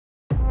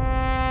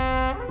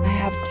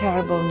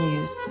terrible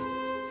news.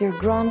 Your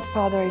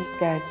grandfather is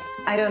dead.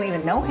 I don't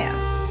even know him.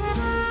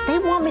 They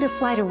want me to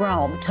fly to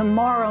Rome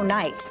tomorrow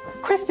night.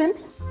 Kristen,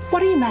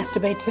 what do you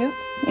masturbate to?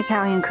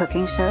 Italian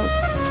cooking shows.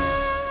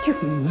 You've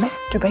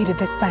masturbated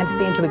this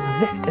fantasy into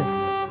existence.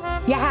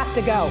 You have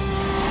to go.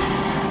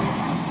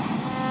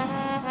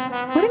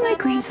 What did my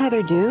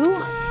grandfather do?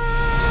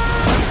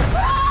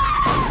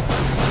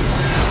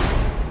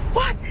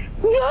 What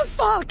the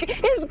fuck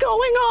is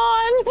going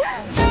on?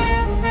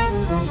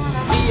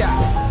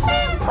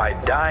 My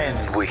dying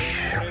wish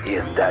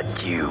is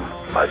that you,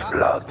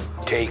 Mudblood,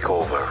 take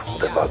over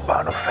the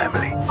Balbano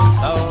family.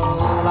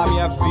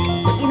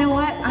 You know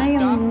what? I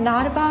am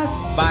not a boss.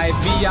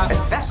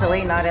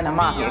 Especially not in a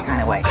mafia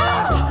kind of way.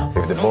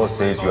 If the boss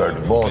says you are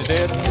the boss,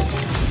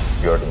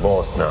 you're the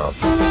boss now.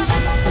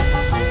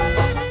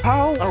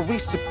 How are we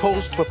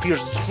supposed to appear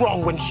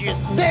strong when she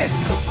is this?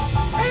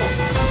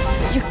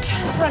 You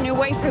can't run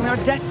away from your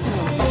destiny.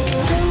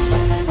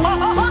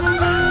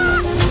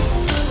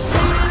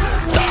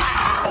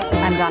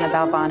 I'm Donna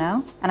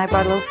Balbano, and I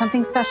brought a little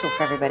something special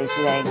for everybody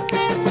today.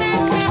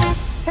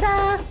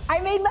 Ta-da! I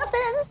made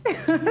muffins!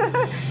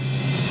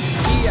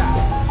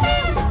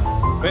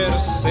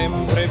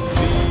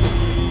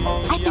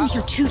 I've been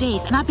here 2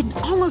 days, and I've been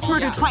almost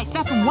murdered twice.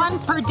 That's one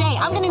per day.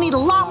 I'm gonna need a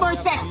lot more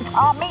sex to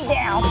calm me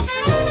down.